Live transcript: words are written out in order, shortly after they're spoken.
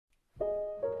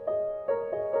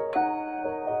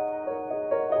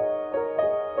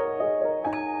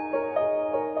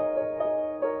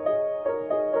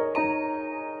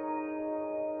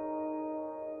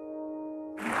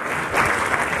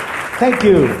Thank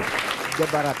you.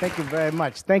 Gebara, thank you very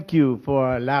much. Thank you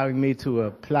for allowing me to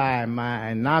apply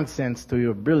my nonsense to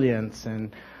your brilliance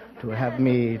and to have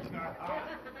me.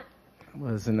 It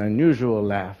was an unusual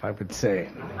laugh, I would say.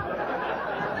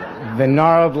 The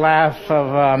gnarled laugh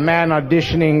of a man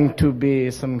auditioning to be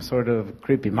some sort of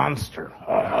creepy monster.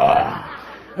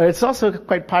 It's also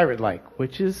quite pirate-like,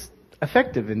 which is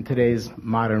effective in today's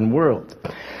modern world.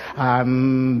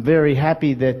 I'm very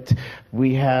happy that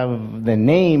we have the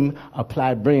name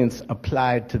Applied Brilliance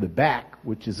applied to the back,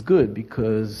 which is good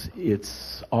because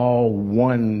it's all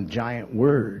one giant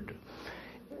word,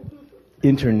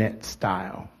 internet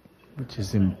style, which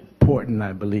is important,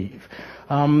 I believe.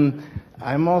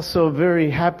 I'm also very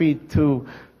happy to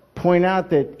point out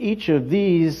that each of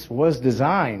these was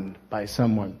designed by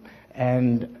someone,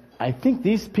 and I think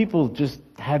these people just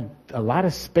had a lot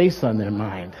of space on their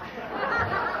mind.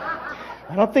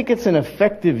 I don't think it's an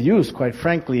effective use, quite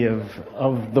frankly,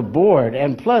 of the board.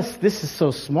 And plus, this is so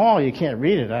small you can't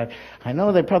read it. I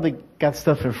know they probably got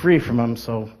stuff for free from them,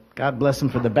 so God bless them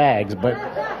for the bags. But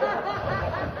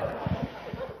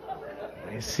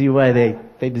I see why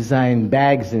they design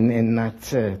bags and not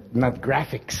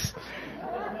graphics.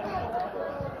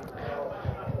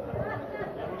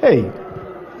 Hey,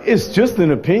 it's just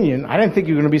an opinion. I didn't think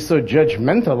you were going to be so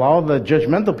judgmental. All the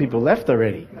judgmental people left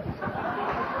already.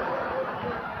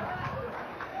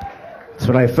 That's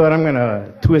what I thought. I'm going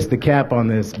to twist the cap on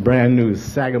this brand new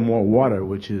Sagamore water,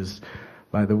 which is,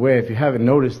 by the way, if you haven't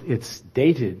noticed, it's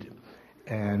dated.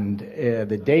 And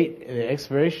the date, the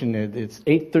expiration, it's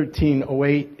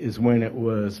 8/13/08 is when it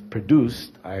was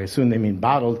produced. I assume they mean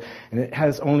bottled. And it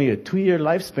has only a 2-year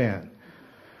lifespan,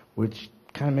 which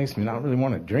kind of makes me not really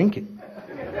want to drink it.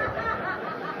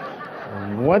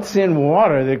 What's in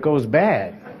water that goes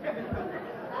bad?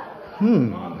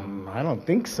 I don't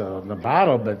think so. The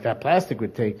bottle, but that plastic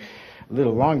would take a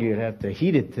little longer. You'd have to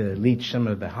heat it to leach some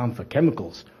of the harmful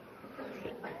chemicals.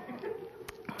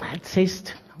 That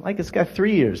tastes like it's got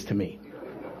 3 years to me.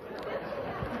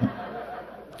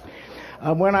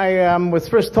 When I was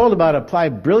first told about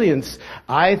Applied Brilliance,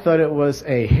 I thought it was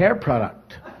a hair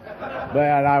product.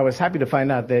 But I was happy to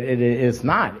find out that it is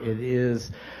not. It is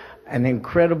an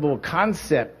incredible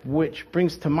concept which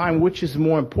brings to mind which is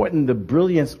more important, the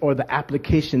brilliance or the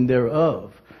application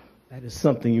thereof. That is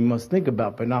something you must think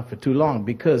about, but not for too long,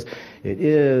 because it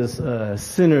is a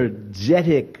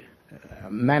synergetic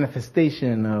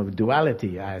manifestation of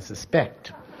duality, I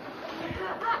suspect.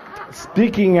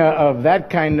 Speaking of that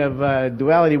kind of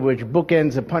duality which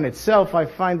bookends upon itself, I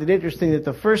find it interesting that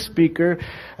the first speaker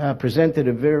presented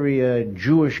a very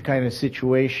Jewish kind of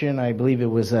situation. I believe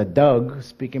it was Doug,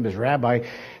 speaking of his rabbi,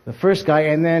 the first guy,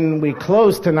 and then we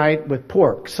closed tonight with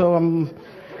pork. So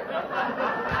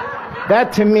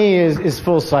that to me is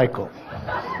full cycle.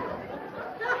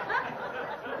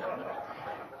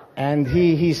 And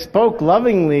he spoke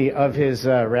lovingly of his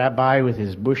rabbi with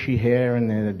his bushy hair and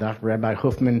the Dr. Rabbi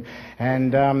Huffman.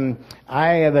 And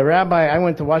I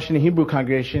went to Washington Hebrew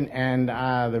congregation, and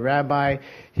the rabbi,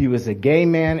 he was a gay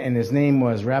man, and his name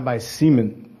was Rabbi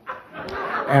Seaman.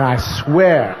 And I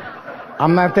swear,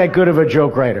 I'm not that good of a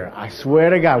joke writer. I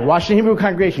swear to God, Washington Hebrew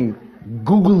congregation,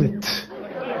 Google it.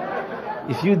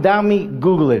 If you doubt me,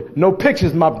 Google it. No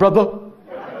pictures, my brother.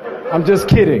 I'm just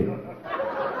kidding.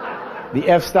 The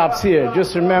F stops here.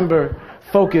 Just remember,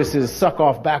 focus is suck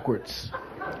off backwards.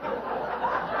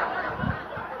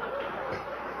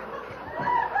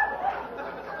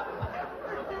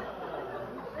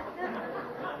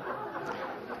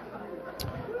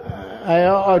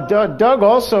 Doug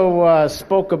also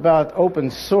spoke about open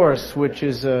source, which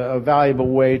is a valuable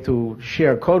way to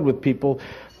share code with people.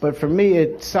 But for me,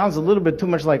 it sounds a little bit too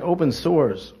much like open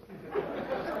source.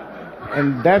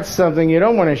 And that's something you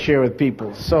don't want to share with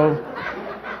people. So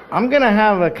I'm going to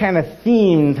have a kind of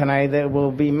theme tonight that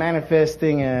will be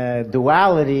manifesting a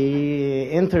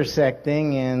duality,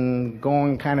 intersecting, and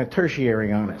going kind of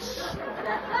tertiary on us.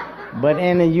 But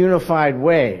in a unified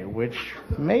way, which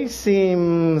may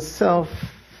seem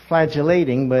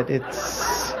self-flagellating, but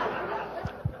it's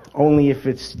only if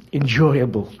it's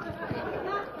enjoyable.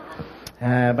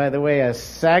 By the way, a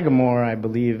sagamore, I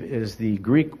believe, is the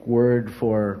Greek word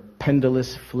for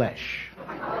pendulous flesh.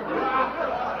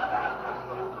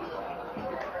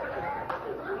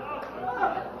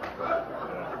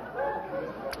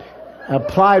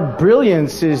 Applied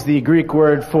brilliance is the Greek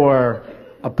word for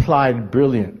applied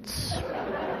brilliance.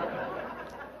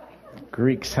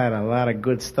 Greeks had a lot of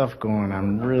good stuff going.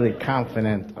 I'm really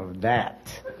confident of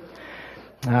that.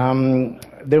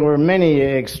 There were many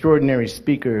extraordinary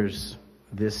speakers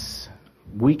this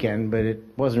weekend, but it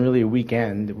wasn't really a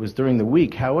weekend. It was during the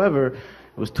week. However, it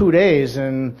was 2 days,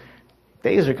 and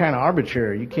days are kind of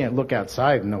arbitrary. You can't look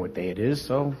outside and know what day it is,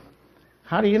 so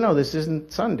how do you know this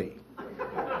isn't Sunday?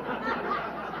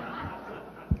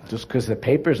 Just because the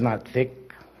paper's not thick.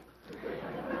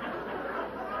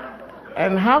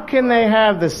 And how can they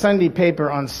have the Sunday paper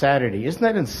on Saturday? Isn't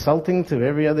that insulting to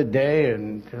every other day?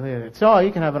 And it's, oh,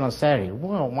 you can have it on Saturday.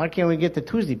 Well, why can't we get the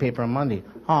Tuesday paper on Monday?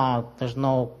 Oh, there's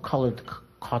no colored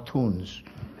cartoons.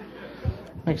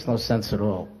 Makes no sense at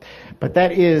all. But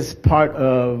that is part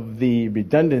of the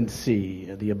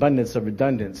redundancy, the abundance of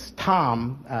redundance.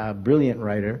 Tom, a brilliant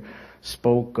writer,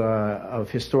 spoke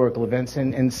of historical events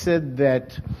and said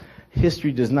that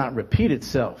history does not repeat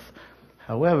itself.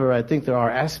 However, I think there are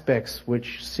aspects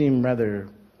which seem rather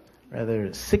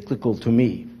cyclical to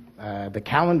me. The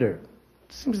calendar,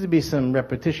 seems to be some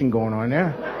repetition going on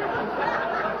there.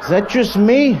 Is that just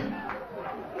me?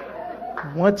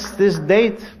 What's this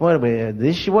date? What's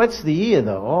the year,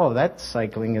 though? Oh, that's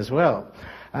cycling as well.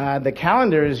 The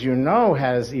calendar, as you know,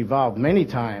 has evolved many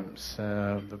times.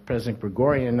 The President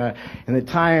Gregorian, in the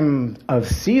time of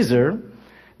Caesar,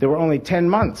 there were only 10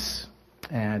 months.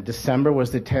 December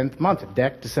was the 10th month.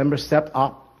 Dec, December, Sept,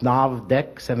 Oct, Nov,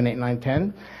 Dec, 7, 8, 9,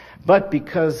 10. But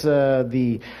because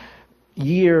the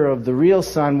year of the real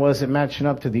sun wasn't matching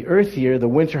up to the Earth year, the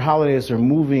winter holidays are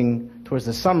moving towards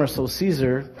the summer, so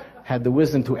Caesar had the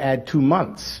wisdom to add 2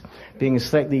 months. Being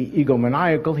slightly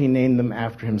egomaniacal, he named them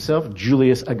after himself: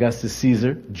 Julius Augustus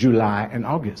Caesar, July and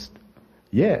August.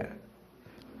 Yeah.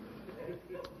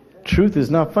 Truth is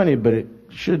not funny, but it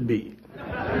should be.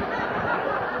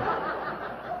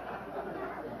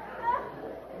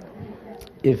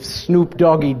 If Snoop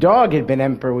Doggy Dogg had been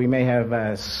emperor, we may have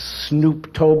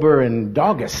Snooptober and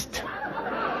August.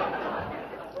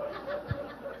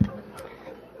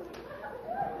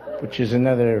 Which is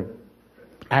another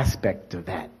aspect of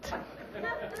that.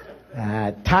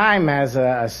 Time has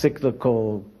a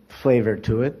cyclical flavor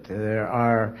to it. There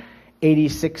are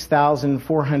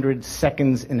 86,400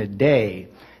 seconds in a day.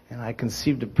 And I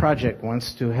conceived a project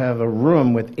once to have a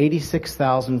room with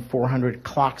 86,400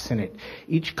 clocks in it.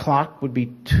 Each clock would be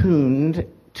tuned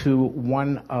to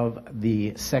one of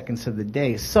the seconds of the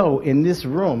day. So in this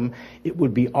room, it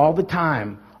would be all the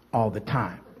time, all the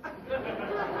time.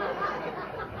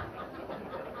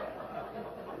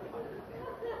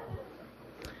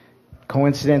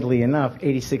 Coincidentally enough,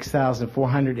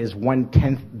 86,400 is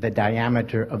 1/10 the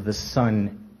diameter of the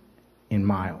sun in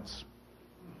miles.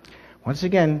 Once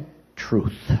again,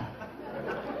 truth.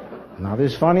 Not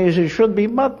as funny as it should be,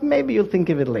 but maybe you'll think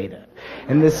of it later.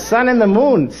 And the sun and the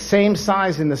moon, same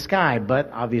size in the sky, but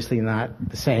obviously not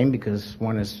the same because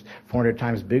one is 400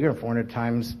 times bigger and 400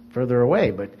 times further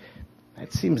away, but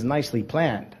that seems nicely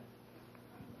planned.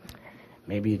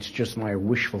 Maybe it's just my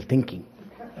wishful thinking.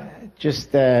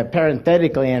 Just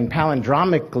parenthetically and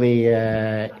palindromically,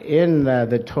 in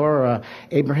the Torah,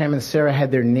 Abraham and Sarah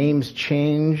had their names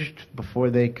changed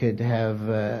before they could have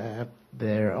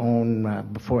their own,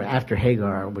 after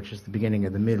Hagar, which is the beginning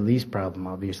of the Middle East problem,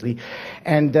 obviously.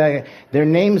 And their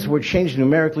names were changed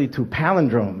numerically to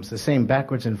palindromes, the same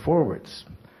backwards and forwards,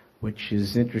 which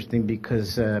is interesting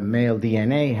because male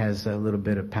DNA has a little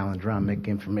bit of palindromic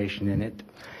information in it.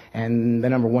 And the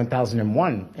number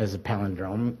 1001 is a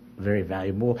palindrome, very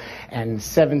valuable. And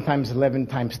 7 times 11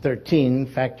 times 13,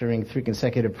 factoring 3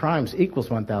 consecutive primes, equals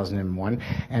 1001.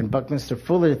 And Buckminster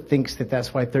Fuller thinks that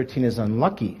that's why 13 is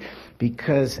unlucky,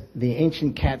 because the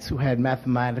ancient cats who had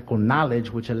mathematical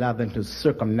knowledge, which allowed them to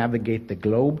circumnavigate the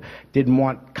globe, didn't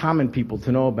want common people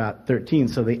to know about 13,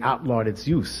 so they outlawed its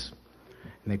use.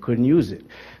 And they couldn't use it.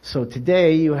 So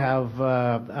today you have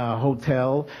a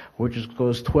hotel which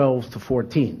goes 12 to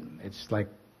 14. It's like,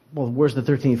 well, where's the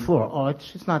 13th floor? Oh,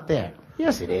 it's not there.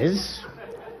 Yes, it is.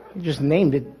 You just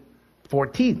named it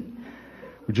 14.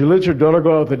 Would you let your daughter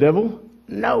go out with the devil?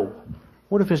 No.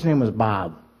 What if his name was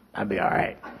Bob? I'd be all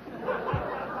right.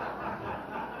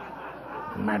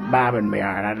 My Bob would be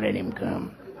all right. I'd let him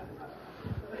come.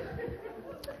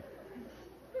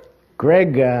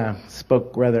 Greg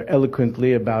spoke rather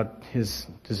eloquently about his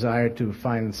desire to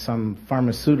find some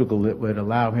pharmaceutical that would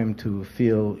allow him to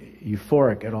feel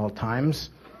euphoric at all times.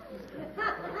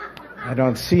 I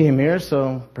don't see him here,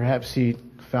 so perhaps he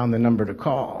found the number to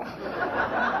call.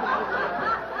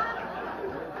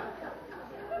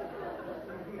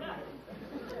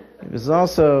 He was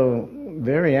also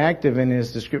very active in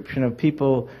his description of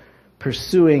people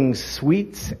pursuing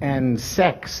sweets and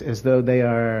sex as though they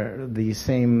are the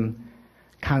same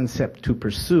concept to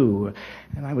pursue.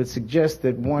 And I would suggest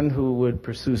that one who would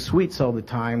pursue sweets all the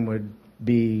time would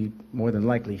be more than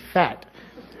likely fat.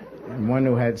 And one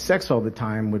who had sex all the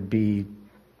time would be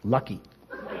lucky.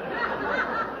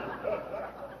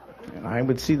 I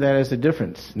would see that as a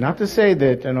difference. Not to say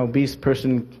that an obese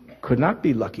person could not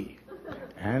be lucky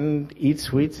and eat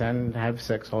sweets and have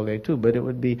sex all day too, but it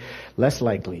would be less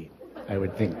likely, I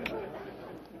would think,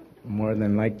 more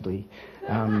than likely.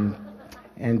 And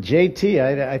JT,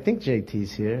 I think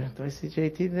JT's here. Do I see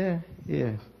JT there?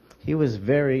 Yeah. He was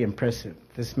very impressive.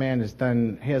 This man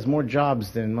he has more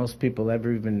jobs than most people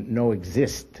ever even know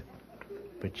exist,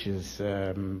 which is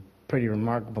pretty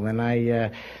remarkable. And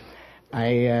I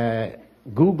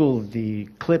Googled the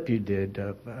clip you did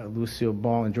of Lucille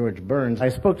Ball and George Burns. I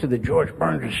spoke to the George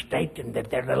Burns estate, and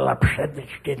that they're a little upset that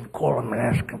you didn't call him and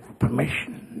ask him for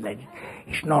permission. That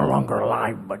he's no longer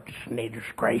alive, but it's a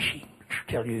disgrace.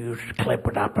 Still, you use the clip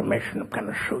without permission, I'm going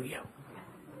to sue you.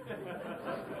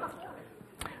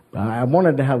 I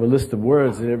wanted to have a list of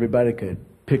words that everybody could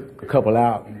pick a couple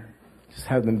out and just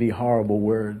have them be horrible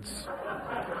words.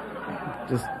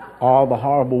 Just all the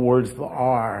horrible words there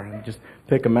are, and just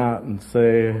pick them out and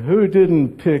say, who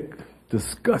didn't pick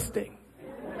disgusting?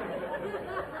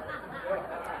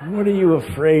 What are you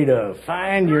afraid of?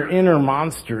 Find your inner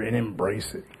monster and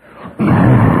embrace it.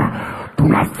 Do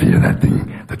not fear that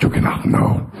thing that you cannot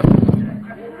know.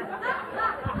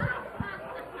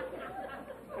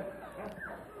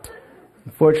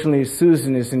 Unfortunately,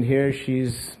 Susan isn't here.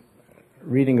 She's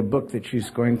reading a book that she's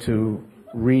going to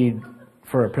read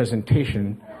for a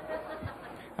presentation.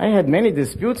 I had many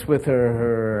disputes with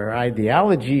her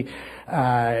ideology.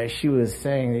 She was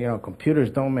saying, computers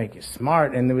don't make you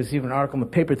smart, and there was even an article in the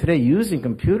paper today using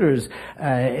computers.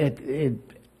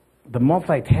 The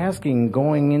multitasking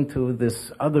going into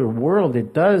this other world,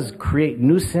 it does create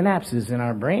new synapses in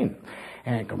our brain.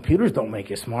 And computers don't make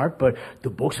you smart, but do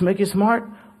books make you smart?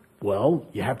 Well,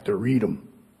 you have to read them.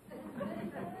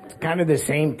 It's kind of the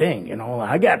same thing,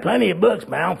 I got plenty of books,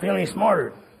 but I don't feel any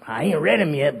smarter. I ain't read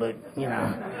them yet, but,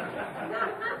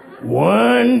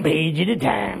 one page at a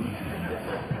time.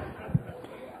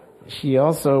 She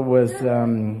also was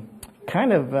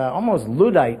kind of almost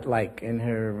Luddite-like in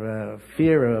her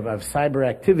fear of cyber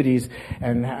activities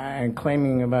and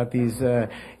claiming about these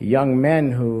young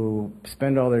men who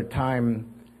spend all their time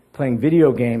playing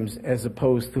video games as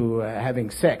opposed to having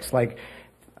sex. Like,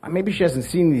 maybe she hasn't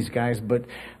seen these guys, but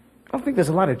I don't think there's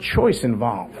a lot of choice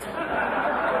involved.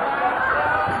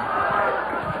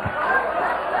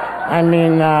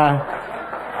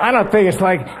 I don't think it's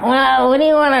like, well, what do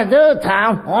you want to do,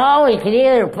 Tom? Well, we could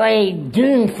either play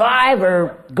Dune 5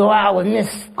 or go out with Miss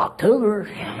October.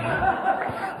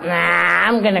 Nah,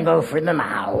 I'm going to go for the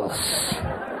mouse.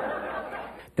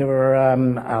 There were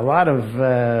a lot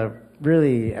of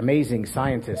really amazing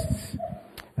scientists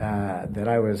that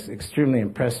I was extremely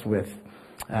impressed with.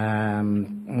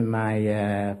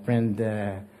 My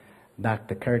friend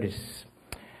Dr. Curtis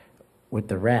with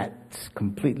the rats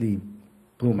completely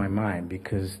blew my mind,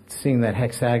 because seeing that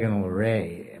hexagonal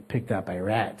array picked up by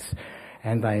rats,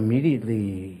 and I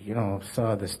immediately,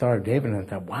 saw the Star of David, and I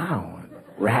thought, wow,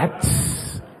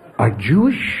 rats are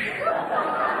Jewish?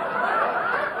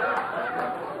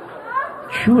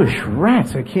 Jewish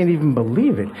rats, I can't even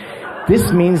believe it.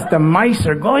 This means the mice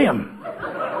are goyim.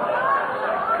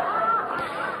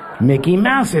 Mickey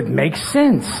Mouse, it makes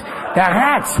sense. The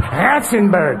rats,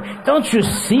 Ratzenberg, don't you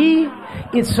see?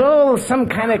 It's all some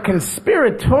kind of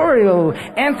conspiratorial,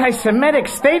 anti-Semitic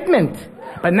statement.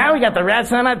 But now we got the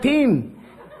rats on our team.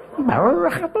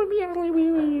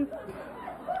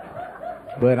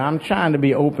 But I'm trying to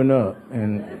be open up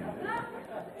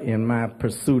in my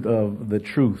pursuit of the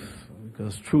truth,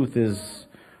 because truth is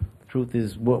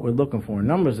what we're looking for.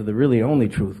 Numbers are the really only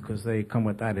truth, because they come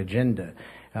without agenda.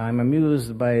 I'm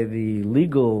amused by the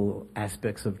legal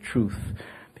aspects of truth,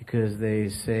 because they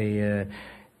say,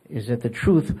 is that the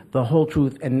truth, the whole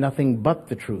truth, and nothing but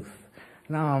the truth?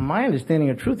 Now, my understanding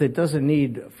of truth, it doesn't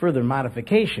need further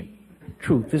modification.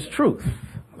 Truth is truth.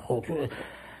 The whole truth.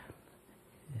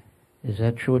 Is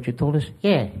that true what you told us?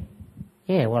 Yeah,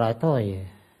 what I told you.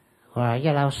 Well,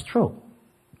 yeah, that was true.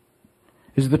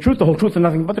 Is the truth, the whole truth, and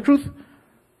nothing but the truth?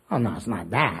 Oh, no, it's not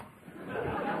that.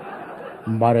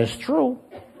 But it's true.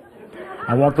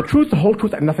 I want the truth, the whole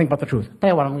truth, and nothing but the truth. Tell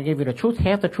you what, I'm going to give you the truth,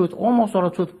 half the truth, almost all the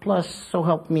truth, plus so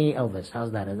help me Elvis.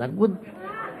 How's that? Is that good?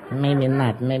 Maybe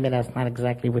not. Maybe that's not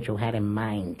exactly what you had in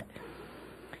mind.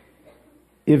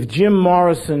 If Jim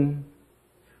Morrison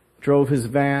drove his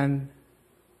van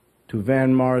to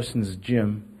Van Morrison's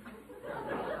gym,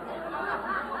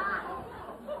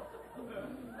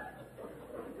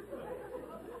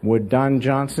 would Don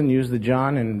Johnson use the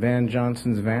John in Van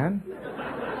Johnson's van?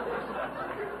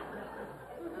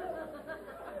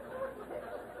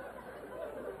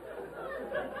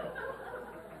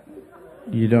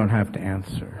 You don't have to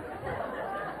answer.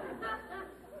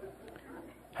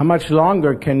 How much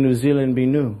longer can New Zealand be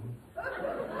new?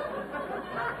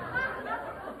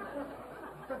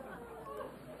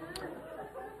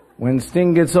 When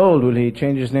Sting gets old, will he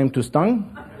change his name to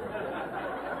Stung?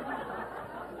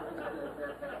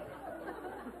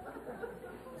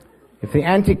 If the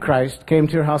Antichrist came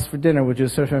to your house for dinner, would you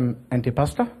serve him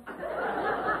antipasta?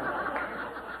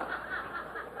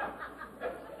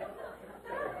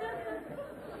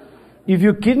 If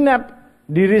you kidnap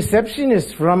the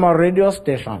receptionist from a radio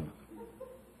station,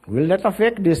 will that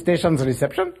affect the station's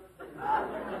reception?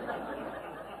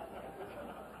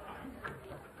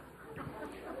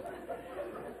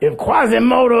 If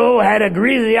Quasimodo had a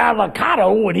greasy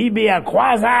avocado, would he be a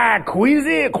Quasimodo?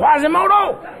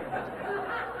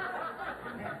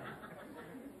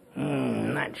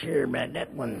 Not sure about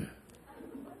that one.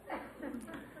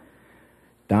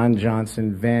 Don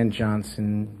Johnson, Van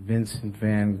Johnson, Vincent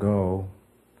Van Gogh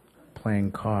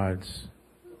playing cards.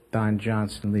 Don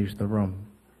Johnson leaves the room.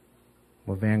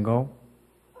 Will Van Gogh?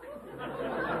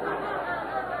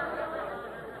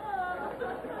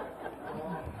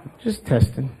 Just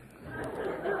testing.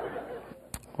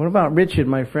 What about Richard,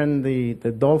 my friend, the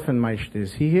dolphin meister?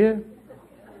 Is he here?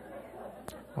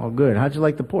 Oh, good. How'd you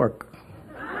like the pork?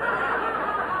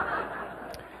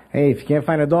 Hey, if you can't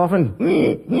find a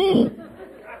dolphin,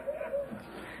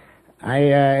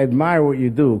 I admire what you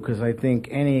do, because I think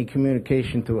any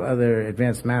communication to other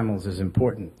advanced mammals is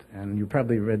important. And you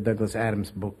probably read Douglas Adams'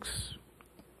 books,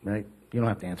 right? You don't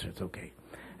have to answer, it's okay.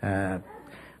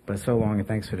 But so long, and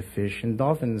thanks for the fish and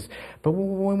dolphins. But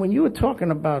when you were talking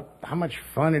about how much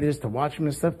fun it is to watch them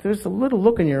and stuff, there's a little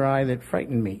look in your eye that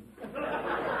frightened me.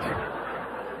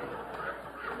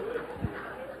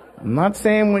 I'm not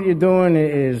saying what you're doing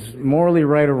is morally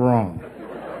right or wrong.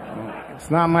 It's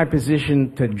not my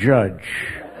position to judge.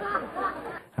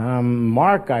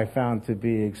 Mark I found to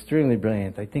be extremely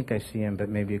brilliant. I think I see him, but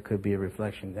maybe it could be a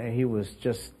reflection. He was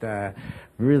just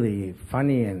really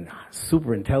funny and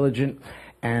super intelligent.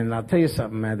 And I'll tell you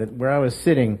something, man, that where I was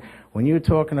sitting, when you were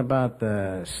talking about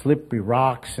the slippery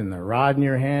rocks and the rod in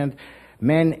your hand,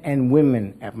 men and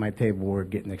women at my table were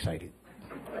getting excited.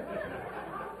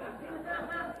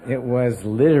 It was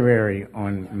literary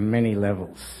on many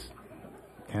levels.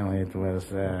 And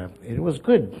it was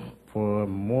good for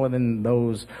more than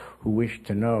those who wish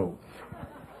to know.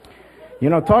 You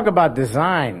know, talk about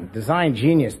design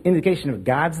genius, indication of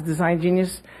God's design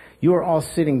genius. You are all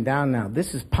sitting down now.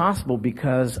 This is possible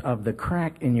because of the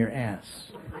crack in your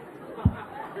ass.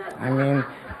 I mean,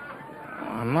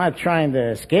 I'm not trying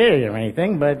to scare you or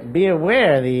anything, but be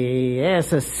aware the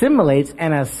ass assimilates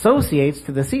and associates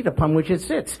to the seat upon which it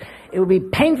sits. It would be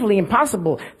painfully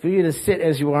impossible for you to sit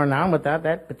as you are now without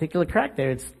that particular crack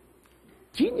there. It's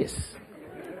genius.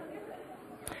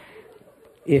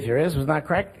 If your ass was not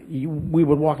cracked, we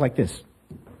would walk like this.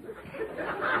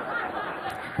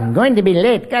 I'm going to be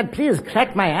late. God, please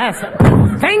crack my ass.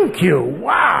 Thank you.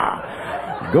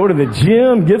 Wow. Go to the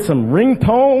gym, get some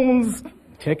ringtones.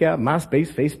 Check out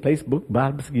MySpace, Facebook,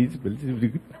 Bob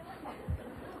Zemeckis.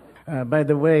 By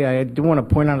the way, I do want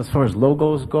to point out as far as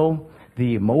logos go,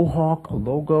 the Mohawk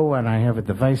logo, and I have a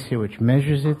device here which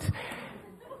measures it.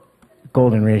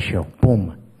 Golden ratio.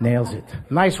 Boom. Nails it.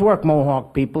 Nice work,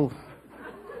 Mohawk people.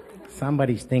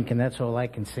 Somebody's thinking, that's all I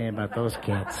can say about those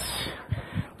cats.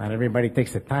 Not everybody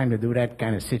takes the time to do that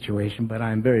kind of situation, but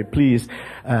I'm very pleased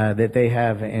that they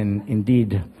have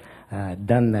indeed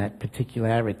done that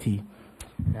particularity.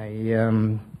 I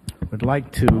would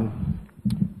like to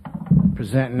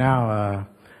present now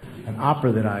an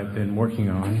opera that I've been working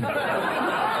on.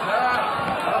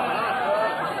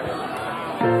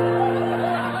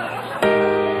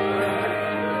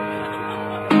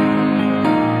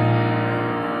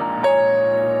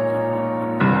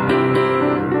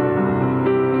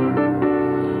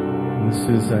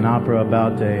 This is an opera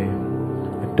about a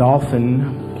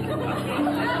dolphin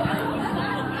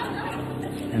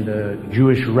and a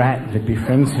Jewish rat that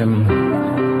befriends him.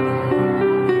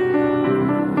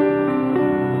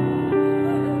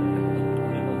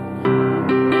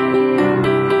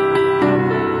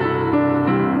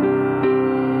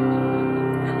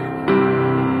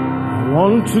 I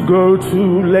want to go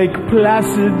to Lake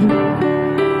Placid,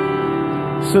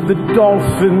 said the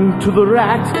dolphin to the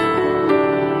rat.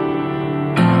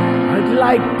 I'd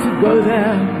like to go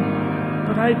there,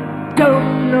 but I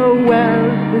don't know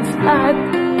where it's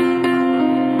at.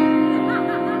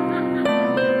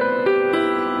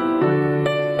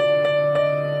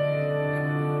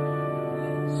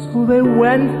 So they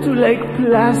went to Lake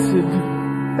Placid,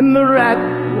 and the rat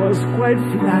was quite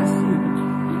flaccid.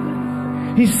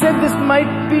 He said this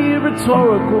might be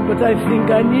rhetorical, but I think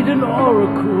I need an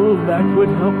oracle that would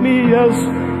help me, yes.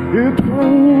 et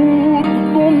tout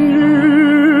ton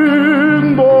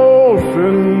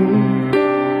dolphin.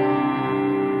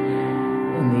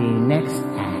 In the next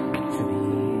act,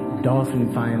 the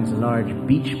dolphin finds a large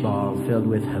beach ball filled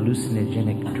with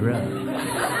hallucinogenic drugs.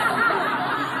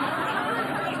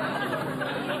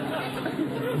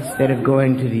 Instead of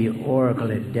going to the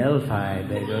Oracle at Delphi,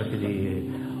 they go to the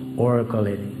Oracle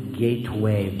at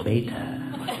Gateway Beta.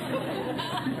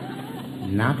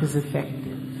 Not as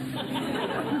effective,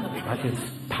 but it's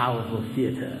powerful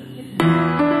theater.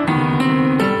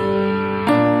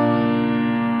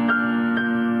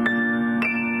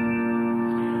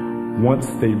 Once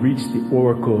they reach the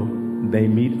Oracle, they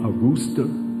meet a rooster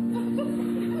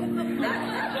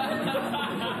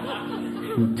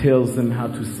who tells them how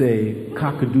to say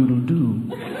cock-a-doodle-doo.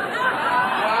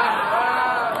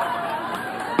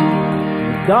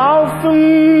 The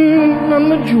dolphin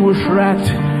and the Jewish rat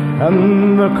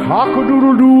and the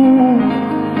cock-a-doodle-doo,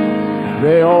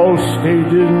 They all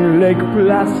stayed in Lake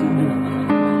Placid,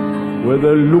 where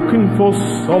they're looking for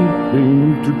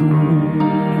something to do.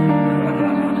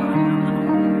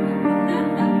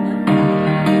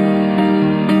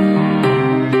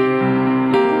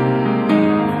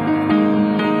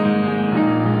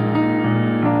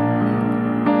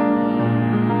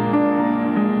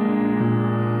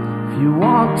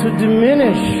 To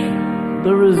diminish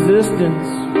the resistance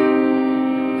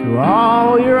to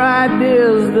all your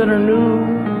ideas that are new,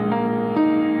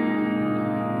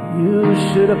 you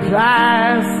should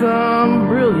apply some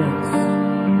brilliance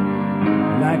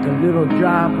like a little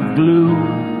drop of glue.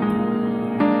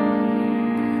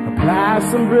 Apply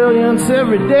some brilliance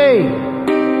every day.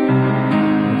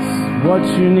 It's what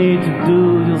you need to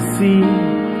do, you'll see.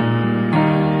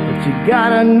 But you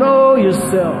gotta know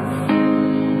yourself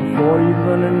before you're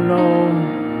gonna know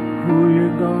who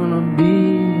you're gonna be.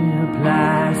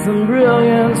 Apply some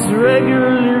brilliance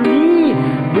regularly.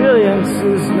 Brilliance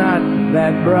is not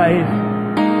that bright.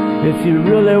 If you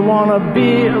really wanna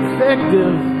be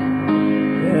effective,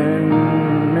 then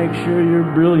make sure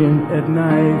you're brilliant at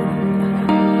night.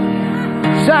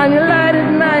 Shine your light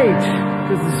at night,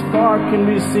 'cause the spark can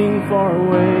be seen far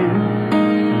away.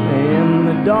 In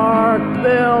the dark,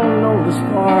 they'll know the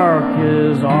spark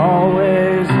is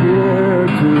always here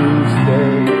to stay.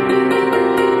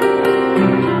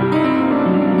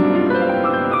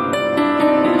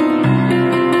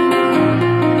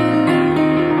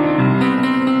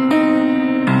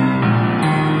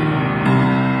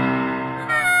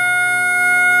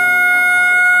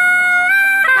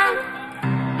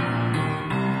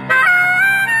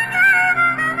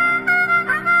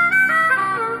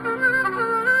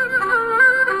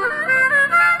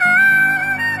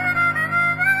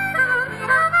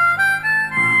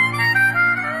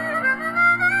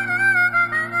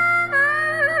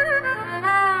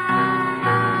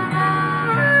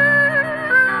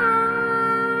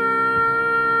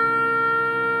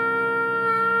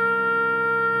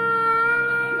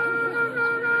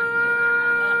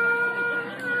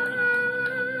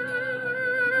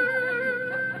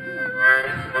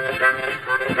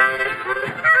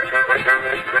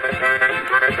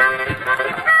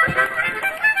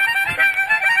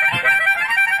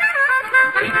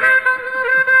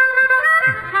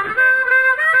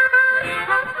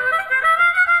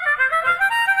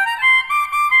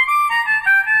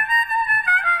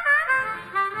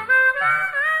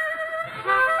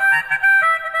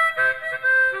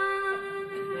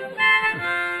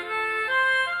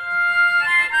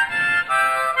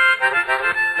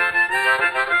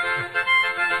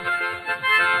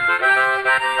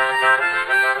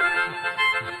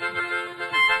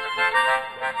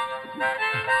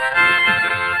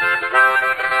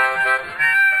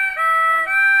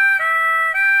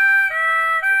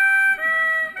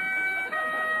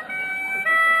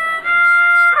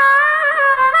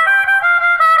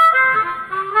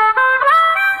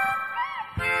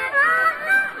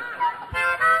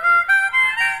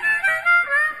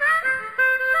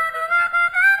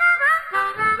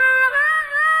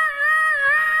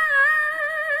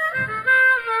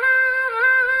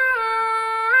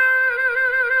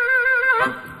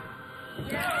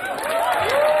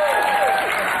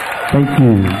 Thank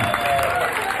you.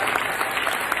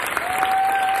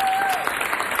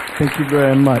 Thank you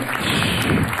very much.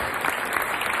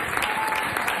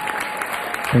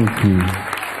 Thank you.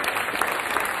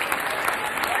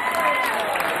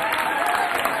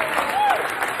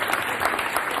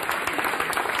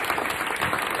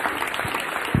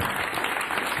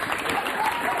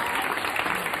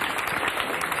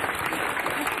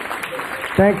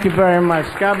 Thank you very much.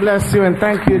 God bless you, and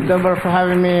thank you, Deborah, for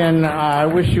having me, and I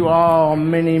wish you all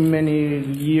many, many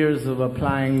years of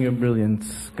applying your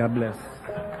brilliance. God bless.